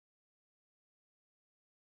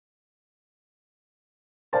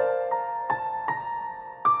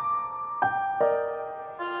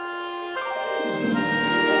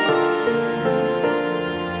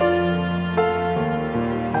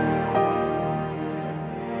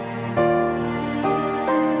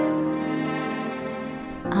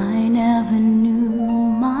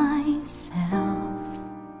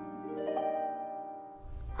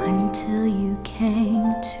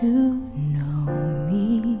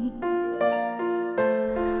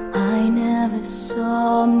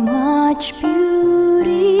So much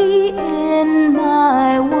beauty in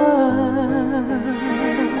my world.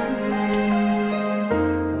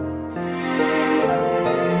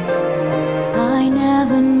 I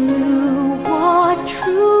never knew what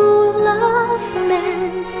true love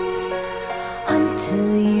meant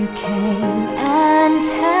until you came and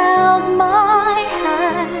held my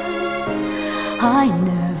hand. I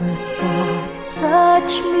never thought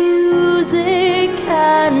such music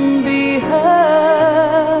can be heard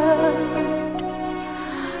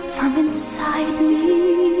from inside me,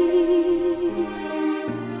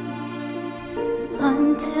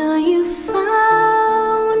 until you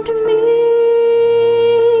found me,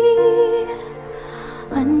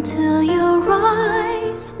 until your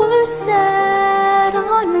eyes were set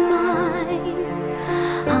on mine.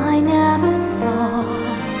 I never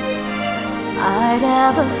thought I'd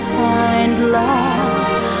ever find love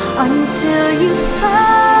until you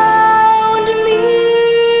found me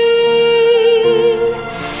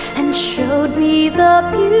and showed me the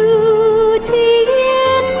beauty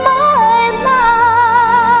in my life.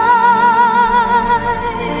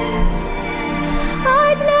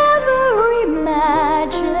 I'd never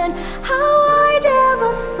imagine how I'd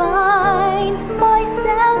ever find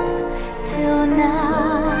myself till now.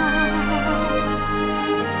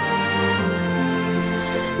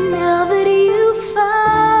 Now that you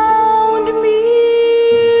found me,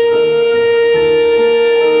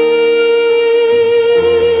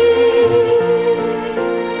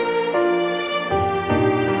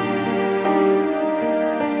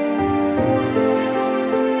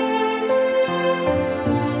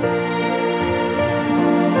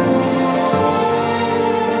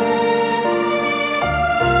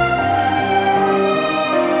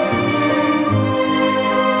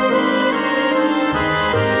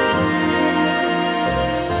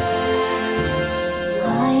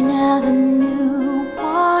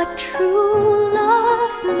 true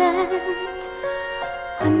love meant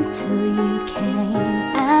until you came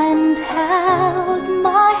and held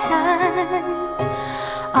my hand.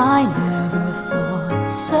 I